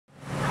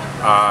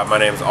My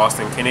name is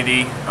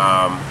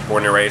AustinKennedy,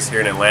 born and raised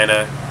here in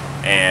Atlanta.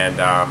 And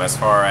as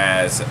far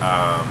as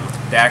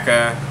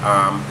DACA,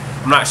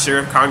 I'm not sure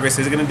if Congress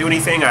is going to do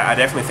anything. I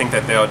definitely think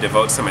that they'll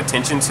devote some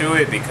attention to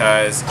it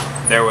because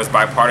there was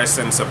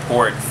bipartisan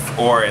support,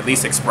 or at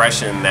least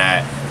expression,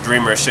 that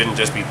Dreamers shouldn't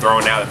just be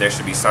thrown out, that there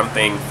should be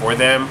something for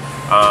them.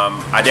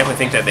 I definitely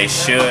think that they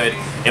should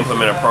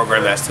implement a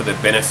program that's to the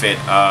benefit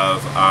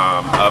of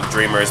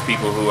Dreamers,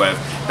 people who have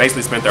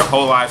basically spent their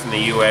whole lives in the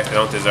U.S. They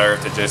don't deserve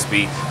to just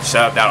be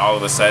shoved out all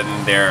of a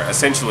sudden. They're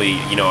essentially,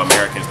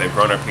 Americans. They've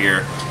grown up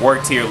here,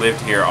 worked here,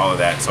 lived here, all of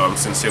that. So I'm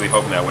sincerely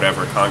hoping that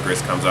whatever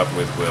Congress comes up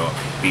with will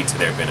be to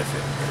their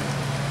benefit.